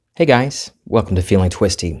Hey guys, welcome to Feeling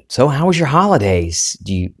Twisty. So, how was your holidays?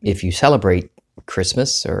 If you celebrate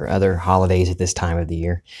Christmas or other holidays at this time of the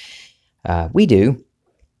year? We do.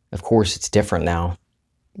 Of course, it's different now.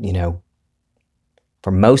 You know,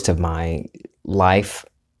 for most of my life,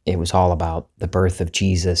 it was all about the birth of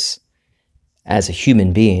Jesus as a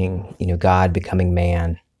human being. God becoming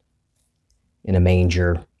man in a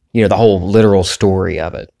manger. The whole literal story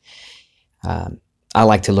of it. Um, I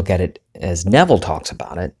like to look at it as Neville talks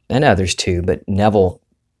about it, and others too. But Neville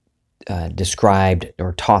described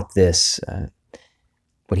or taught this,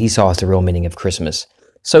 what he saw as the real meaning of Christmas,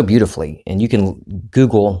 so beautifully. And you can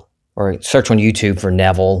Google or search on YouTube for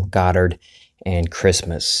Neville Goddard and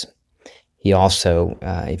Christmas. He also,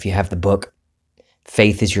 if you have the book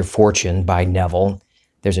Faith is Your Fortune by Neville,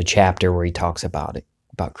 there's a chapter where he talks about it,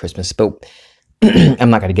 about Christmas. But I'm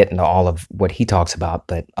not going to get into all of what he talks about,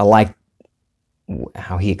 but I like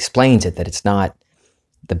how he explains it, that it's not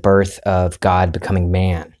the birth of God becoming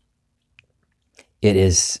man. It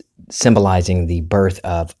is symbolizing the birth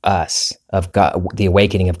of us, of God, the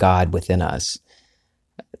awakening of God within us,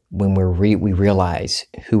 when we realize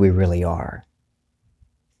who we really are.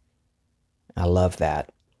 I love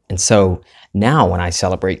that. And so now when I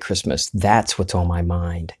celebrate Christmas, that's what's on my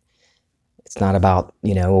mind. It's not about,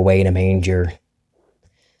 away in a manger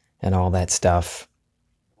and all that stuff.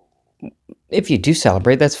 If you do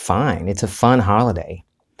celebrate, that's fine. It's a fun holiday.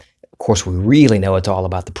 Of course, we really know it's all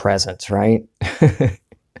about the presents, right?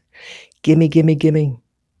 Gimme, gimme, gimme.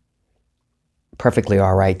 Perfectly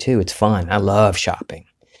all right, too. It's fun. I love shopping.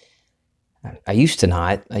 I used to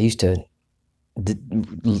not. I used to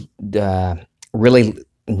really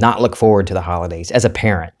not look forward to the holidays as a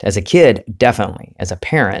parent. As a kid, definitely. As a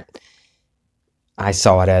parent, I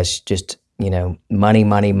saw it as just, money,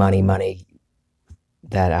 money, money, money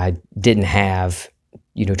that I didn't have,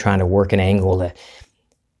 trying to work an angle to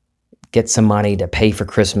get some money to pay for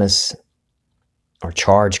Christmas or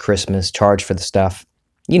charge Christmas, charge for the stuff.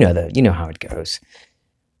 You know how it goes.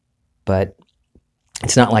 But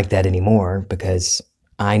it's not like that anymore, because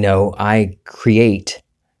I know I create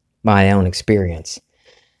my own experience.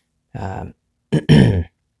 Even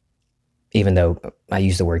though I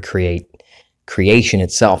use the word create, creation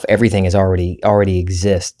itself, everything is already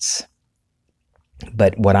exists.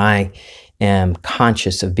 But what I am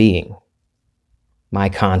conscious of being, my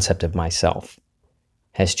concept of myself,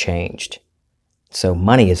 has changed. So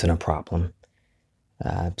money isn't a problem.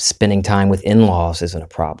 Spending time with in-laws isn't a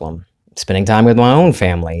problem. Spending time with my own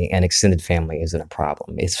family and extended family isn't a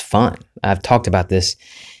problem. It's fun. I've talked about this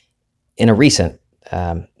in a recent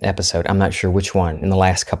episode. I'm not sure which one, in the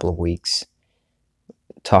last couple of weeks.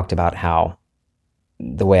 Talked about how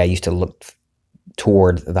the way I used to look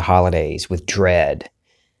toward the holidays with dread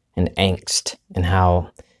and angst, and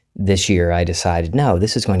how this year I decided, no,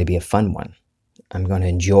 this is going to be a fun one. I'm going to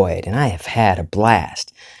enjoy it. And I have had a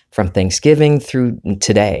blast from Thanksgiving through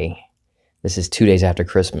today. This is 2 days after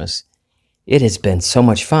Christmas. It has been so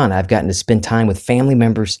much fun. I've gotten to spend time with family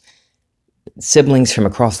members, siblings from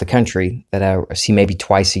across the country that I see maybe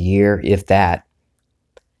twice a year, if that.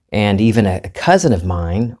 And even a cousin of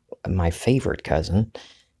mine, my favorite cousin,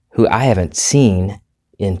 who I haven't seen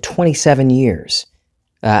in 27 years.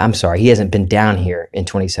 I'm sorry, he hasn't been down here in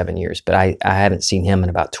 27 years, but I haven't seen him in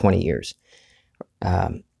about 20 years.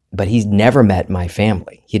 But he's never met my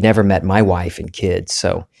family. He'd never met my wife and kids.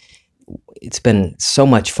 So it's been so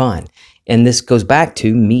much fun. And this goes back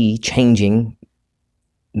to me changing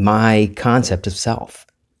my concept of self,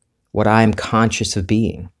 what I'm conscious of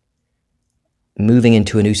being, moving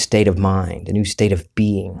into a new state of mind, a new state of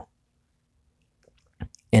being,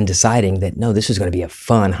 and deciding that, no, this is going to be a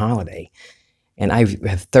fun holiday. And I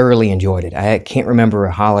have thoroughly enjoyed it. I can't remember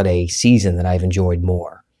a holiday season that I've enjoyed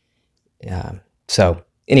more. So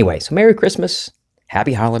Merry Christmas,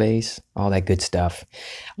 Happy Holidays, all that good stuff.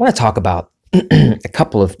 I want to talk about a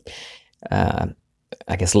couple of,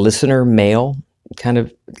 listener mail kind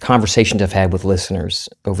of conversations I've had with listeners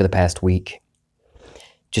over the past week.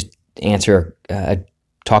 Just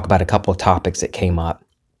talk about a couple of topics that came up.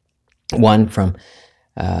 One from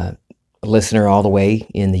a listener all the way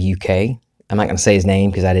in the UK. I'm not going to say his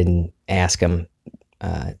name because I didn't ask him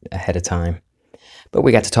ahead of time. But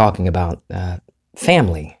we got to talking about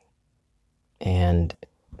family and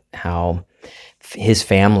how his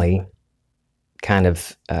family kind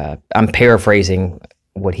of, I'm paraphrasing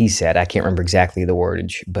what he said. I can't remember exactly the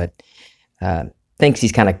wordage, but thinks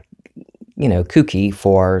he's kind of, kooky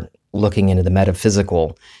for looking into the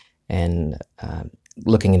metaphysical and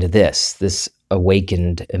looking into this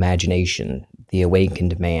awakened imagination, the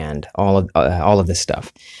awakened mind, all of this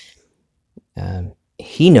stuff.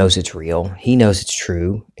 he knows it's real. He knows it's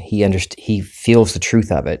true. He feels the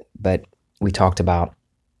truth of it. But we talked about,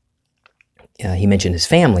 he mentioned his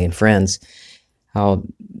family and friends, how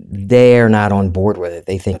they're not on board with it.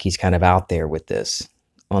 They think he's kind of out there with this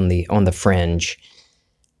on the fringe.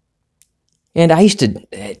 And I used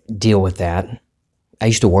to deal with that. I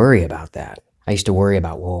used to worry about that. I used to worry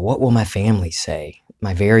about, well, what will my family say?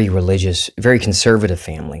 My very religious, very conservative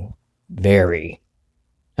family. Very.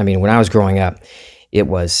 I mean, when I was growing up,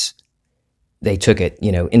 they took it,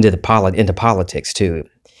 into politics too.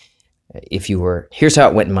 Here's how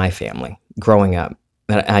it went in my family growing up.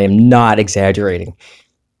 And I am not exaggerating.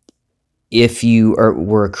 If you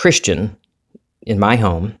were a Christian in my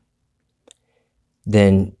home,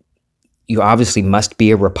 then you obviously must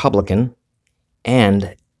be a Republican,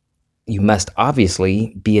 and you must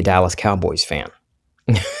obviously be a Dallas Cowboys fan.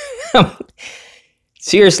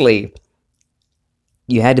 Seriously,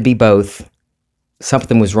 you had to be both.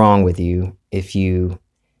 Something was wrong with you if you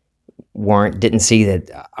didn't see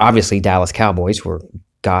that obviously Dallas Cowboys were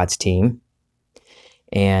God's team,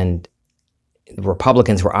 and the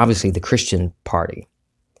Republicans were obviously the Christian party.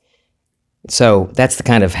 So that's the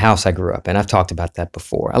kind of house I grew up in. I've talked about that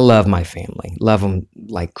before. I love my family, love them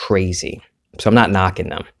like crazy. So I'm not knocking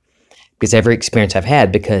them, because every experience I've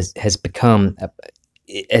had has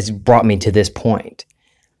brought me to this point.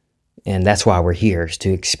 And that's why we're here, is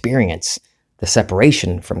to experience the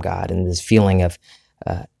separation from God and this feeling of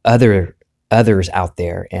others out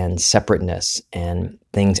there and separateness and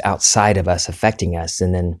things outside of us affecting us.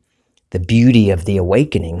 And then the beauty of the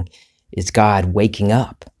awakening is God waking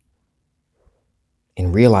up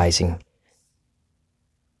and realizing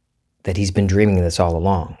that he's been dreaming of this all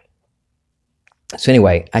along. So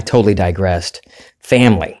anyway, I totally digressed.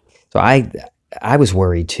 Family. So I was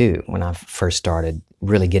worried too when I first started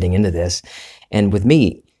really getting into this. And with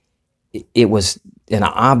me, it was an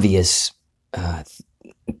obvious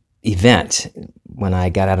event when I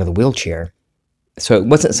got out of the wheelchair. So it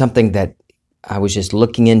wasn't something that I was just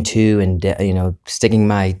looking into and, sticking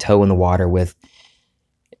my toe in the water with.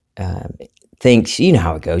 Things, you know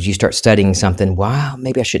how it goes. You start studying something. Wow,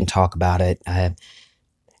 maybe I shouldn't talk about it.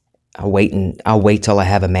 I'll wait till I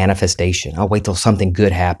have a manifestation. I'll wait till something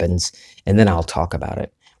good happens, and then I'll talk about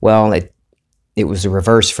it. Well, it was the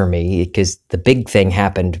reverse for me, because the big thing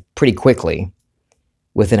happened pretty quickly,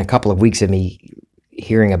 within a couple of weeks of me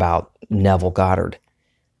hearing about Neville Goddard.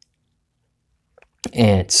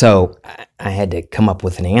 And so I had to come up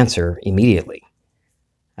with an answer immediately.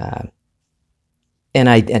 And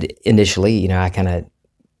I initially, I kind of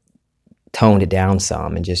toned it down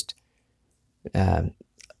some and just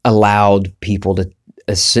allowed people to,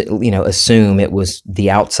 assume it was the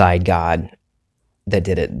outside God that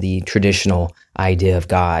did it, the traditional idea of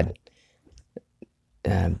God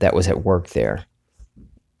that was at work there.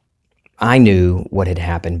 I knew what had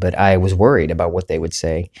happened, but I was worried about what they would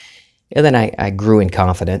say. And then I grew in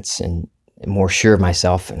confidence and more sure of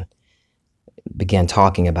myself and began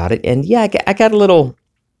talking about it. And yeah, I got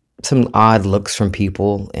some odd looks from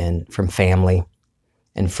people and from family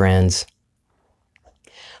and friends.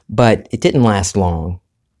 But it didn't last long,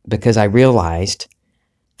 because I realized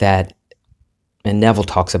that, and Neville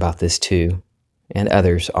talks about this too, and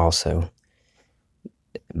others also,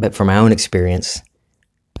 but from my own experience,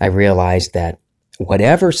 I realized that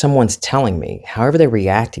whatever someone's telling me, however they're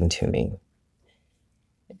reacting to me,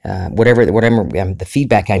 whatever the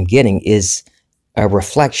feedback I'm getting is a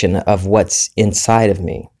reflection of what's inside of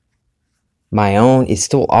me. My own, it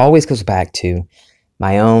still always goes back to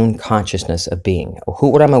my own consciousness of being.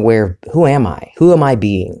 What I'm aware of, who am I? Who am I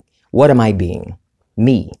being? What am I being?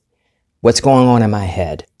 Me. What's going on in my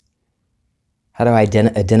head? How do I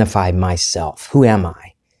identify myself? Who am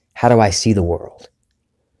I? How do I see the world?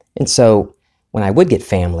 And so when I would get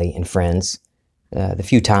family and friends, the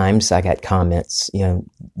few times I got comments,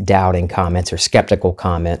 doubting comments or skeptical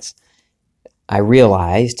comments, I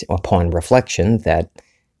realized upon reflection that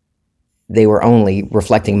they were only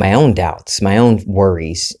reflecting my own doubts, my own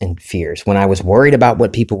worries and fears. When I was worried about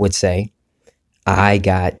what people would say, I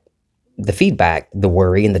got the feedback, the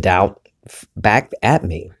worry and the doubt back at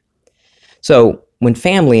me. So when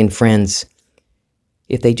family and friends,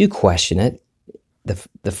 if they do question it,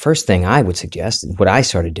 the first thing I would suggest, what I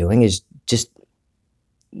started doing, is just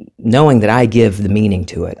knowing that I give the meaning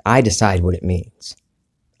to it. I decide what it means.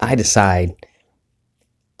 I decide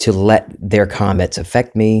to let their comments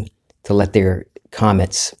affect me, to let their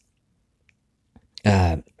comments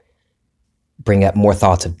bring up more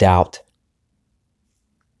thoughts of doubt.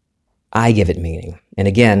 I give it meaning. And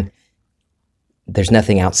again, there's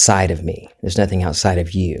nothing outside of me. There's nothing outside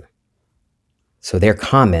of you. So their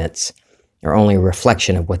comments are only a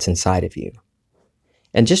reflection of what's inside of you.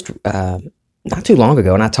 And just not too long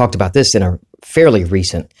ago, and I talked about this in a fairly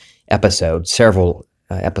recent episode, several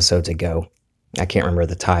episodes ago. I can't remember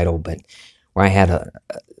the title, but where I had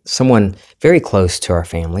someone very close to our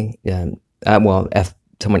family,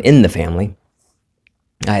 someone in the family.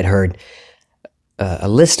 I had heard a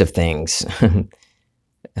list of things,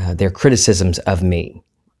 their criticisms of me,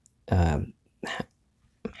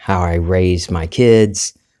 how I raised my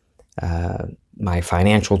kids, my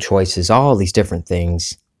financial choices, all these different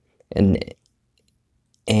things. And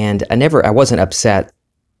I wasn't upset.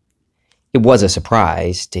 It was a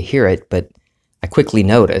surprise to hear it, but I quickly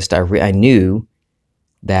noticed, I knew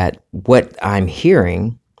that what I'm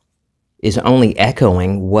hearing is only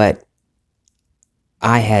echoing what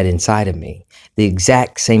I had inside of me. The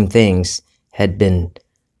exact same things had been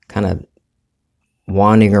kind of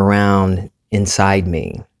wandering around inside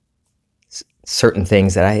me. Certain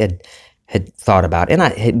things that I had thought about,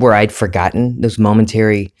 and where I'd forgotten, those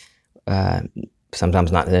momentary,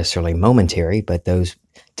 sometimes not necessarily momentary, but those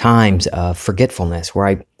times of forgetfulness where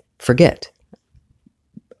I forget.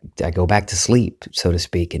 I go back to sleep, so to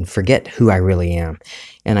speak, and forget who I really am.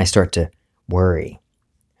 And I start to worry.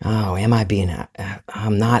 Oh,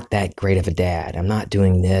 I'm not that great of a dad. I'm not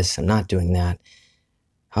doing this. I'm not doing that.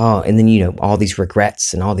 Oh, and then, all these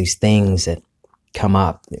regrets and all these things that come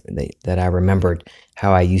up that I remembered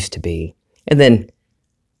how I used to be. And then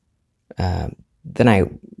I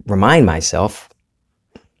remind myself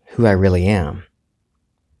who I really am.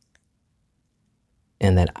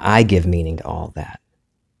 And that I give meaning to all that.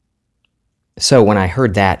 So when I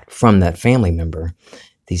heard that from that family member,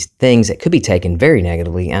 these things that could be taken very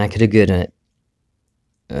negatively, and I could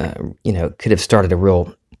have started a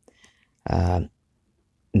real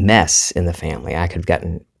mess in the family. I could have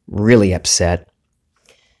gotten really upset,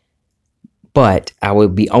 but I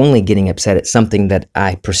would be only getting upset at something that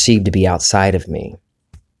I perceived to be outside of me.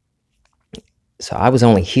 So I was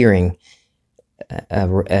only hearing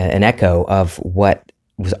an echo of what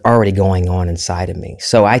was already going on inside of me.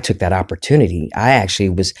 So I took that opportunity. I actually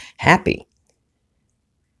was happy.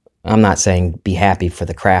 I'm not saying be happy for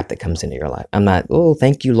the crap that comes into your life. I'm not,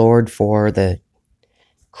 thank you, Lord, for the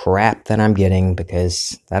crap that I'm getting,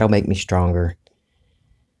 because that'll make me stronger.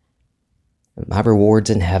 My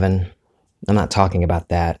reward's in heaven. I'm not talking about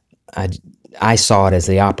that. I saw it as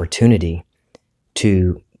the opportunity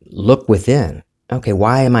to look within. Okay,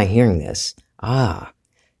 why am I hearing this?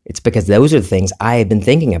 It's because those are the things I had been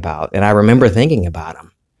thinking about, and I remember thinking about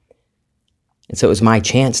them. And so it was my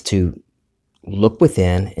chance to look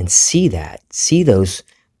within and see those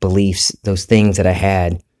beliefs, those things that I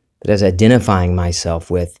had that I was identifying myself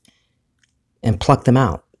with, and pluck them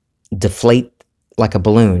out. Deflate like a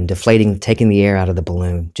balloon, deflating, taking the air out of the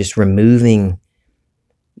balloon, just removing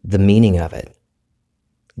the meaning of it.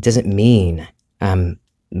 It doesn't mean I'm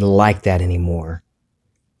like that anymore.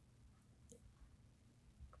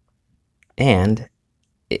 And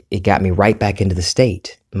it got me right back into the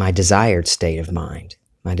state, my desired state of mind,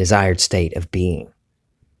 my desired state of being.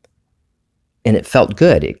 And it felt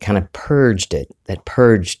good. It kind of purged it. That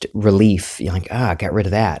purged relief. You're like, I got rid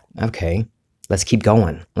of that. Okay, let's keep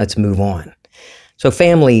going. Let's move on. So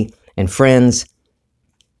family and friends,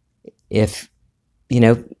 if,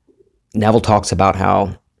 Neville talks about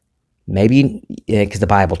how maybe, because the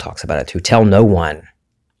Bible talks about it too, tell no one.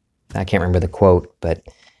 I can't remember the quote, but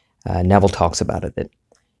Neville talks about it, that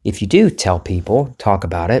if you do tell people, talk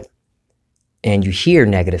about it, and you hear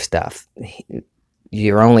negative stuff,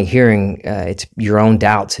 you're only hearing it's your own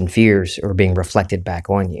doubts and fears are being reflected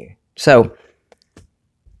back on you. So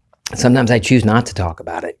sometimes I choose not to talk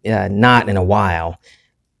about it, not in a while.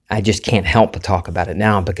 I just can't help but talk about it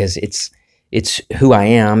now, because it's who I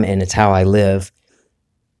am and it's how I live.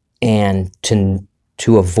 And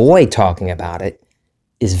to avoid talking about it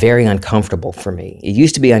is very uncomfortable for me. It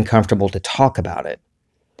used to be uncomfortable to talk about it,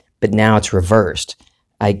 but now it's reversed.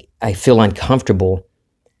 I feel uncomfortable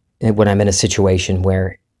when I'm in a situation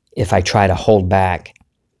where if I try to hold back,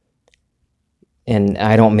 and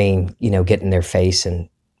I don't mean, get in their face and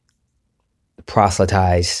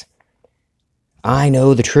proselytize, I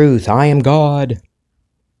know the truth, I am God.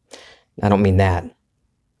 I don't mean that.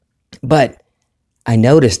 But I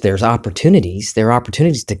notice there are opportunities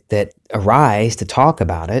that arise to talk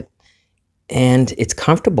about it, and it's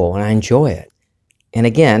comfortable and I enjoy it. And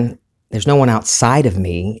again, there's no one outside of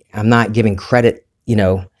me. I'm not giving credit,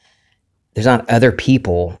 there's not other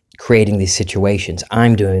people creating these situations.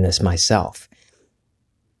 I'm doing this myself.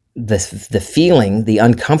 The feeling, the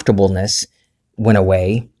uncomfortableness went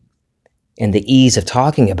away, and the ease of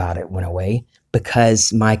talking about it went away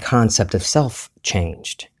because my concept of self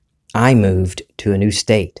changed. I moved to a new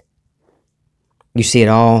state. You see, it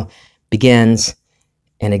all begins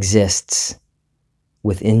and exists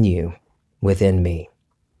within you, within me.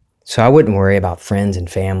 So I wouldn't worry about friends and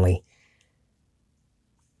family.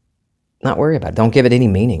 Not worry about it. Don't give it any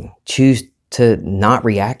meaning. Choose to not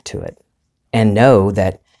react to it, and know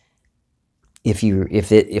that if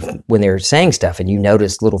when they're saying stuff and you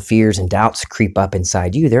notice little fears and doubts creep up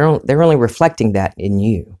inside you, they're only reflecting that in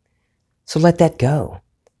you. So let that go.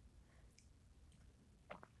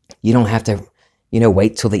 You don't have to,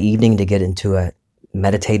 wait till the evening to get into a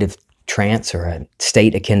meditative trance or a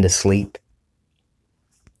state akin to sleep.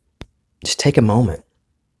 Just take a moment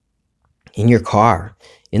in your car,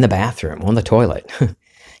 in the bathroom, on the toilet.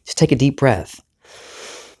 Just take a deep breath.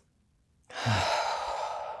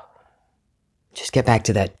 Just get back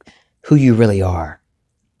to that, who you really are.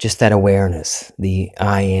 Just that awareness, the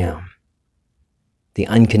I am, the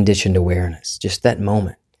unconditioned awareness, just that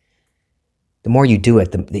moment. The more you do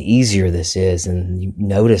it, the easier this is, and you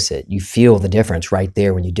notice it. You feel the difference right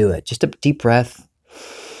there when you do it. Just a deep breath.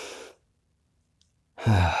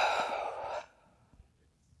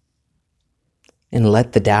 And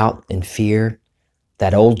let the doubt and fear,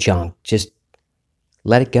 that old junk, just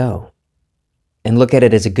let it go. And look at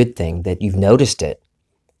it as a good thing that you've noticed it.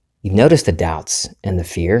 You've noticed the doubts and the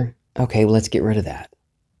fear. Okay, well, let's get rid of that.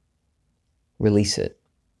 Release it.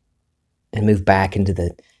 And move back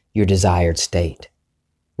into your desired state.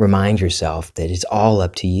 Remind yourself that it's all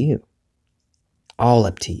up to you. All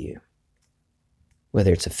up to you.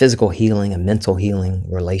 Whether it's a physical healing, a mental healing,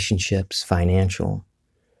 relationships, financial,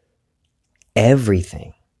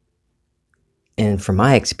 everything. And from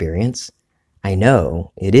my experience, I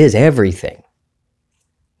know it is everything.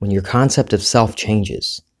 When your concept of self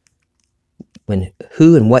changes, when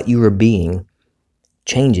who and what you are being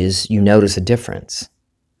changes, you notice a difference.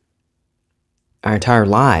 Our entire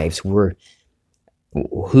lives, who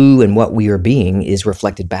and what we are being is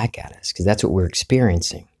reflected back at us, because that's what we're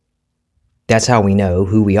experiencing. That's how we know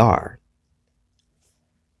who we are.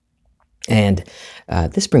 And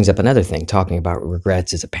this brings up another thing, talking about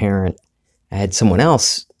regrets as a parent. I had someone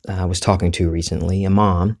else I was talking to recently, a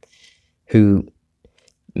mom, who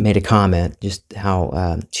made a comment, just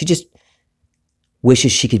how she just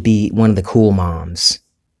wishes she could be one of the cool moms.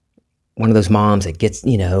 One of those moms that gets,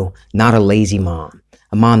 not a lazy mom.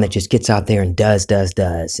 A mom that just gets out there and does,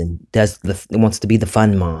 and wants to be the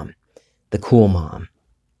fun mom, the cool mom.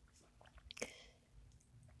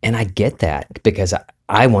 And I get that, because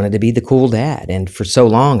I wanted to be the cool dad. And for so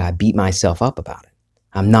long, I beat myself up about it.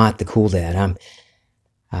 I'm not the cool dad.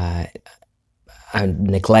 I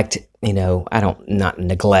neglect, not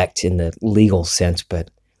neglect in the legal sense,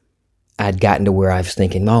 but I'd gotten to where I was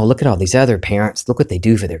thinking, oh, look at all these other parents. Look what they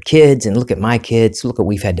do for their kids. And look at my kids. Look what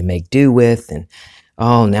we've had to make do with. And,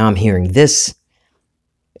 oh, now I'm hearing this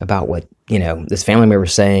about what, this family member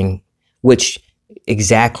was saying, which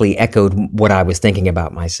exactly echoed what I was thinking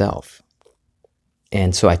about myself.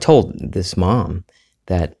 And so I told this mom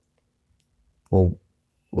that, well,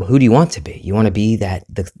 who do you want to be? You want to be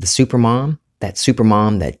the super mom, that's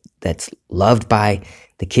loved by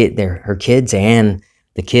her kids and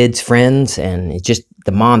the kids' friends, and it's just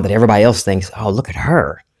the mom that everybody else thinks, oh, look at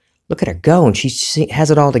her go, and she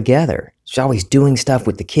has it all together. She's always doing stuff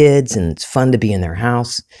with the kids, and it's fun to be in their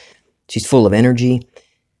house. She's full of energy.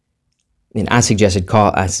 And I suggested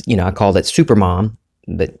I called it super mom,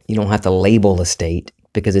 but you don't have to label the state,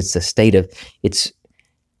 because it's the state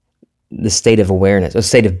of awareness, a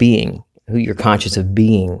state of being, who you're conscious of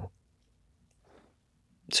being.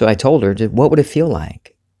 So I told her, what would it feel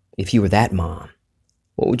like if you were that mom?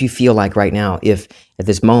 What would you feel like right now if at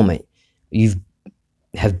this moment you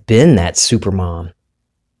have been that super mom?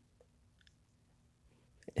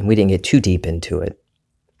 And we didn't get too deep into it,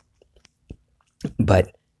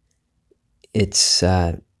 but it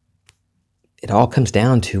all comes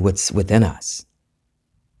down to what's within us,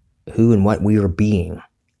 who and what we are being,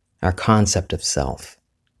 our concept of self.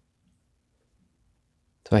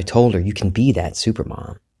 So I told her, you can be that super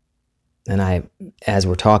mom. And as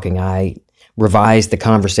we're talking, I revised the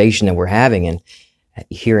conversation that we're having, and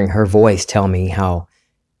hearing her voice tell me how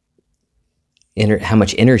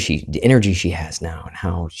much energy she has now, and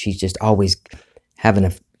how she's just always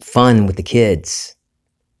having fun with the kids.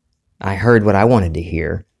 I heard what I wanted to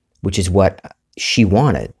hear, which is what she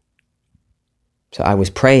wanted. So I was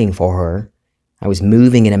praying for her. I was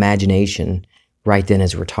moving in imagination right then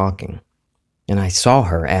as we're talking. And I saw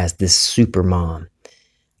her as this super mom.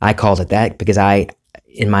 I called it that because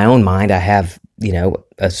in my own mind, I have,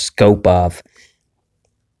 a scope of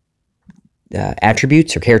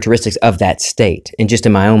attributes or characteristics of that state, and just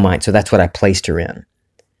in my own mind. So that's what I placed her in.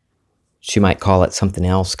 She might call it something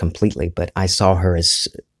else completely, but I saw her as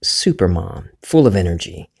super mom, full of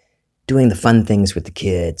energy, doing the fun things with the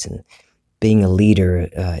kids and being a leader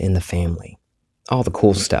in the family, all the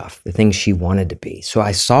cool stuff, the things she wanted to be. So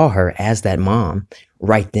I saw her as that mom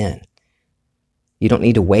right then. You don't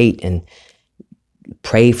need to wait and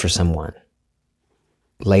pray for someone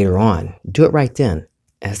later on. Do it right then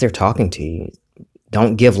as they're talking to you.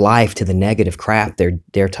 Don't give life to the negative crap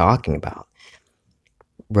they're talking about.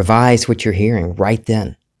 Revise what you're hearing right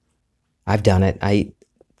then. I've done it.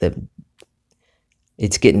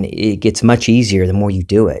 It gets much easier the more you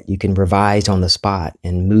do it. You can revise on the spot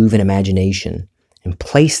and move in imagination and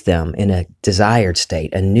place them in a desired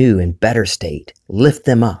state, a new and better state. Lift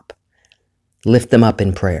them up. Lift them up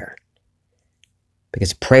in prayer.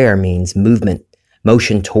 Because prayer means movement,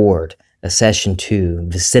 motion toward, accession to,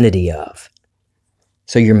 vicinity of.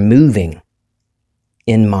 So you're moving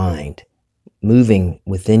in mind, moving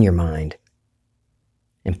within your mind,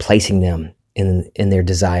 and placing them in their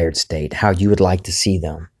desired state, how you would like to see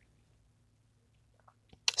them.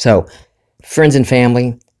 So, friends and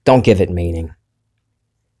family, don't give it meaning,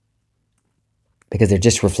 because they're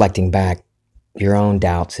just reflecting back your own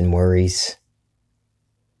doubts and worries.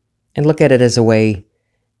 And look at it as a way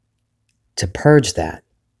to purge that.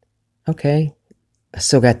 Okay, I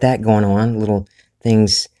still got that going on, little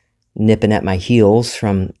things nipping at my heels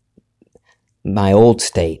from my old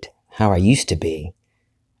state, how I used to be.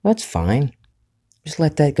 That's fine. Just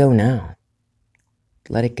let that go now.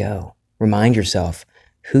 Let it go. Remind yourself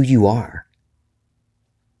who you are,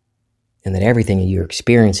 and that everything you're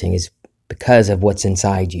experiencing is because of what's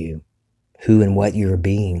inside you, who and what you're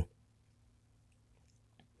being.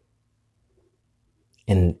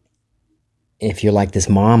 And if you're like this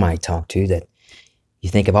mom I talked to, that you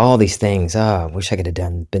think of all these things, I wish I could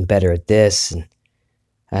have been better at this, and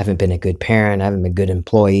I haven't been a good parent, I haven't been a good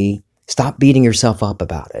employee. Stop beating yourself up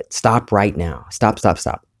about it. Stop right now. Stop.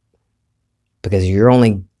 Because you're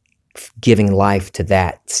only giving life to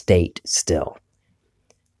that state still.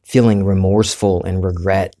 Feeling remorseful and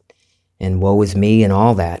regret and woe is me and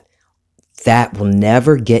all that, that will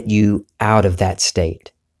never get you out of that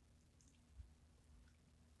state.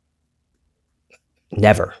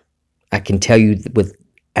 Never. I can tell you with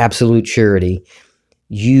absolute surety,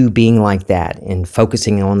 you being like that and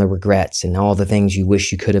focusing on the regrets and all the things you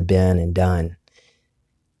wish you could have been and done,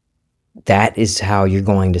 that is how you're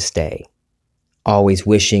going to stay. Always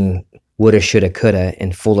wishing woulda, shoulda, coulda,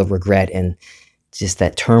 and full of regret and just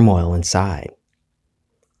that turmoil inside.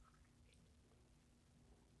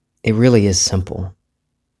 It really is simple.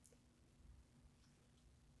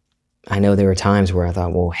 I know there were times where I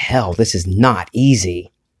thought, well, hell, this is not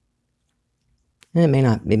easy. And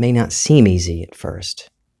it may not seem easy at first.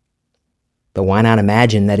 But why not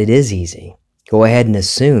imagine that it is easy? Go ahead and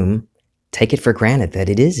assume, take it for granted that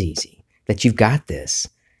it is easy, that you've got this,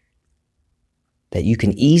 that you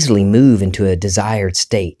can easily move into a desired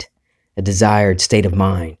state of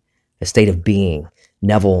mind, a state of being.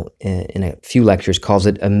 Neville, in a few lectures, calls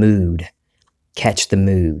it a mood. Catch the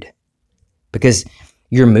mood. Because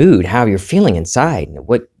your mood, how you're feeling inside,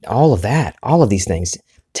 what all of that, all of these things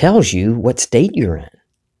tells you what state you're in.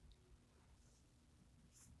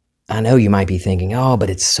 I know you might be thinking, but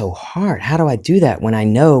it's so hard. How do I do that when I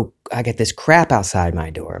know I get this crap outside my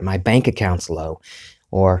door? My bank account's low,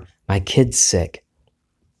 or my kid's sick.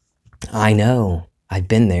 I know. I've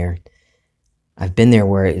been there. I've been there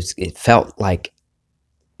where it felt like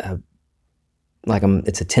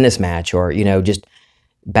it's a tennis match, or just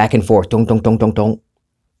back and forth. Don't.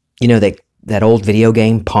 That old video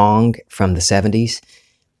game Pong from the 70s.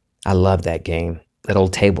 I love that game. That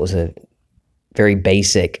old table is a very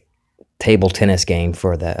basic table tennis game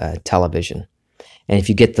for the television. And if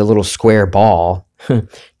you get the little square ball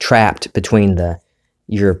trapped between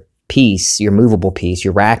your movable piece,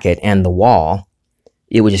 your racket, and the wall,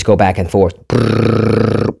 it would just go back and forth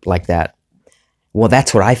like that. Well,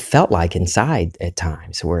 that's what I felt like inside at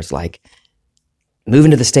times, where it's like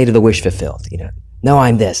moving to the state of the wish fulfilled. No,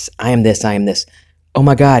 I'm this. I am this. I am this. Oh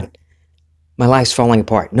my God, my life's falling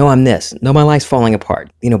apart. No, I'm this. No, my life's falling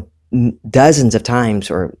apart. Dozens of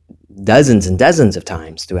times, or dozens and dozens of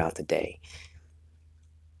times throughout the day.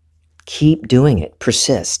 Keep doing it.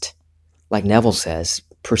 Persist. Like Neville says,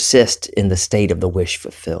 persist in the state of the wish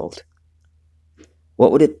fulfilled.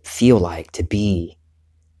 What would it feel like to be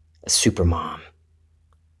a supermom?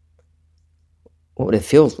 What would it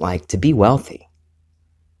feel like to be wealthy?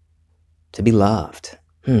 To be loved?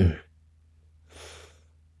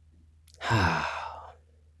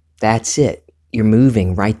 That's it. You're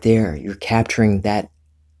moving right there. You're capturing that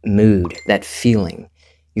mood, that feeling.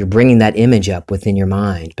 You're bringing that image up within your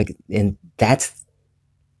mind. And that's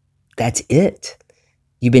it.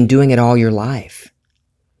 You've been doing it all your life.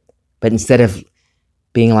 But instead of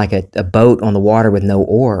being like a boat on the water with no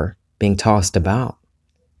oar, being tossed about,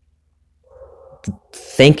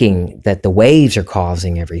 thinking that the waves are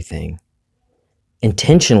causing everything,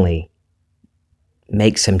 intentionally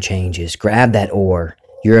make some changes. Grab that oar,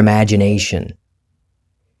 your imagination.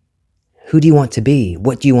 Who do you want to be?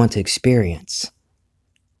 What do you want to experience?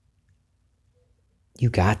 You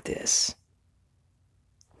got this.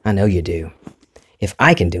 I know you do. If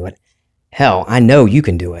I can do it, hell, I know you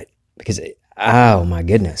can do it. Because, oh my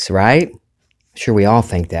goodness, right? Sure, we all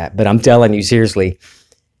think that. But I'm telling you, seriously,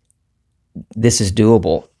 this is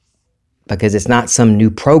doable. Because it's not some new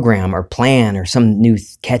program or plan or some new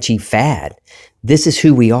catchy fad. This is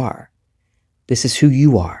who we are. This is who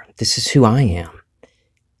you are. This is who I am.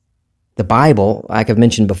 The Bible, like I've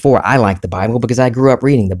mentioned before, I like the Bible because I grew up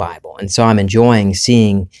reading the Bible. And so I'm enjoying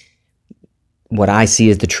seeing what I see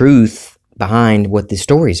as the truth behind what the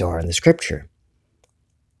stories are in the scripture.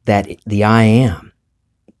 That the I am,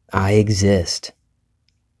 I exist.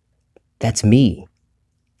 That's me.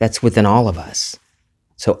 That's within all of us.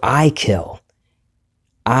 So I kill.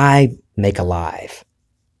 I make alive.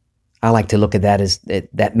 I like to look at that as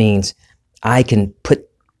that means I can put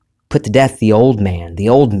to death the old man, the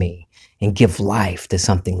old me, and give life to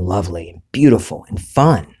something lovely and beautiful and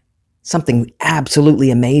fun, something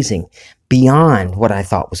absolutely amazing, beyond what I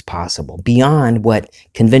thought was possible, beyond what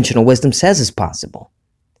conventional wisdom says is possible.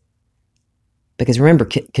 Because remember,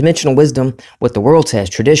 conventional wisdom, what the world says,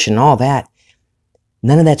 tradition, all that,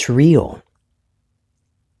 none of that's real.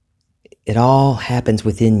 It all happens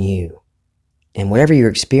within you. And whatever you're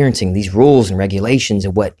experiencing, these rules and regulations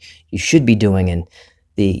of what you should be doing and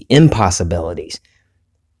the impossibilities,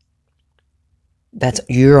 that's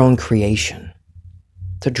your own creation.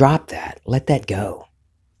 So drop that. Let that go.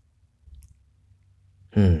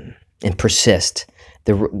 And persist.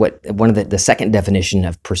 The second definition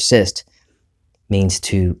of persist means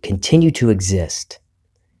to continue to exist.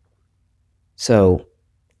 So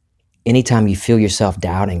anytime you feel yourself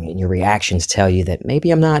doubting and your reactions tell you that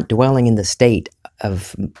maybe I'm not dwelling in the state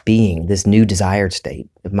of being, this new desired state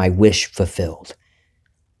of my wish fulfilled,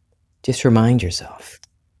 just remind yourself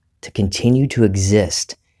to continue to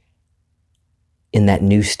exist in that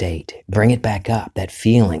new state. Bring it back up, that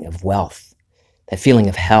feeling of wealth, that feeling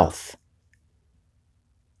of health,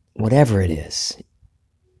 whatever it is.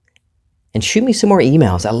 And shoot me some more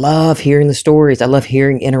emails. I love hearing the stories. I love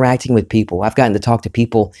interacting with people. I've gotten to talk to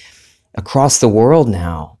people across the world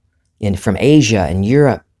now, from Asia and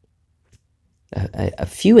Europe, a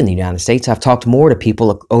few in the United States. I've talked more to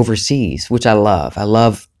people overseas, which I love. I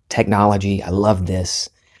love technology. I love this.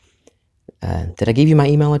 Did I give you my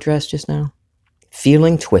email address just now?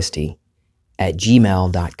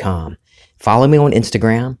 feelingtwisty@gmail.com. Follow me on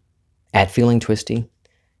Instagram @feelingtwisty.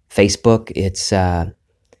 Facebook, it's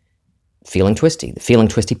Feeling Twisty, the Feeling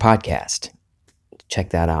Twisty podcast.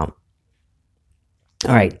 Check that out.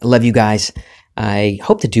 All right, I love you guys. I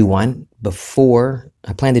hope to do one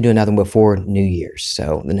I plan to do another one before New Year's.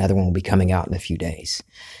 So another one will be coming out in a few days.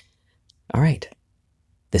 All right,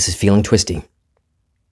 this is Feeling Twisty.